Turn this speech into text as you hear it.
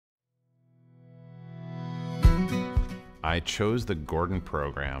I chose the Gordon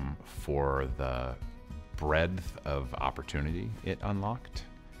program for the breadth of opportunity it unlocked,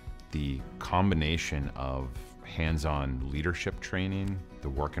 the combination of hands-on leadership training, the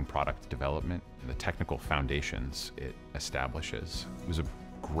work and product development, and the technical foundations it establishes. It was a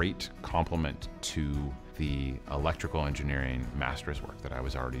great complement to the electrical engineering master's work that I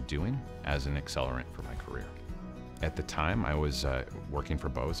was already doing as an accelerant for my career. At the time, I was working for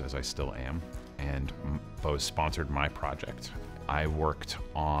Bose, as I still am, and Bose sponsored my project. I worked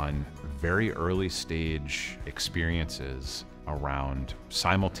on very early stage experiences around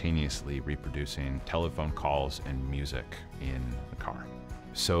simultaneously reproducing telephone calls and music in the car.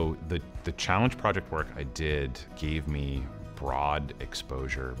 So the challenge project work I did gave me broad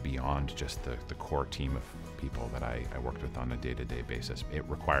exposure beyond just the core team of people that I worked with on a day-to-day basis. It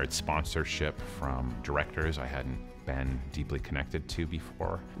required sponsorship from directors I hadn't been deeply connected to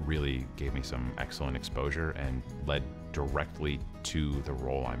before. Really gave me some excellent exposure and led directly to the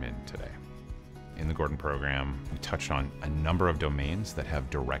role I'm in today. In the Gordon program, we touched on a number of domains that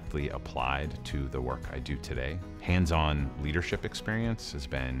have directly applied to the work I do today. Hands-on leadership experience has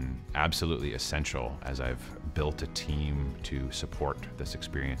been absolutely essential as I've built a team to support this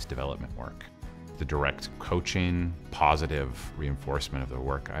experience development work. The direct coaching, positive reinforcement of the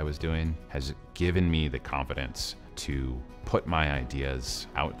work I was doing has given me the confidence to put my ideas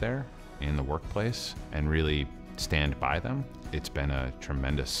out there in the workplace and really stand by them. It's been a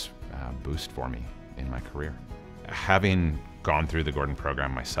tremendous boost for me in my career. Having gone through the Gordon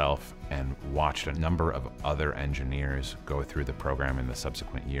program myself and watched a number of other engineers go through the program in the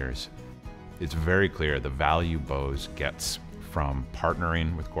subsequent years, it's very clear the value Bose gets from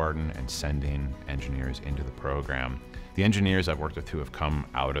partnering with Gordon and sending engineers into the program. The engineers I've worked with who have come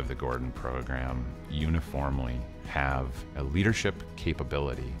out of the Gordon program uniformly have a leadership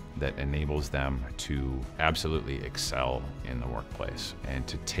capability that enables them to absolutely excel in the workplace and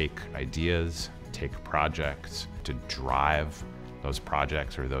to take ideas, take projects, to drive those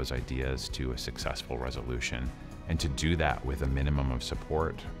projects or those ideas to a successful resolution. And to do that with a minimum of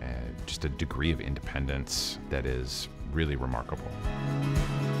support, just a degree of independence that is really remarkable.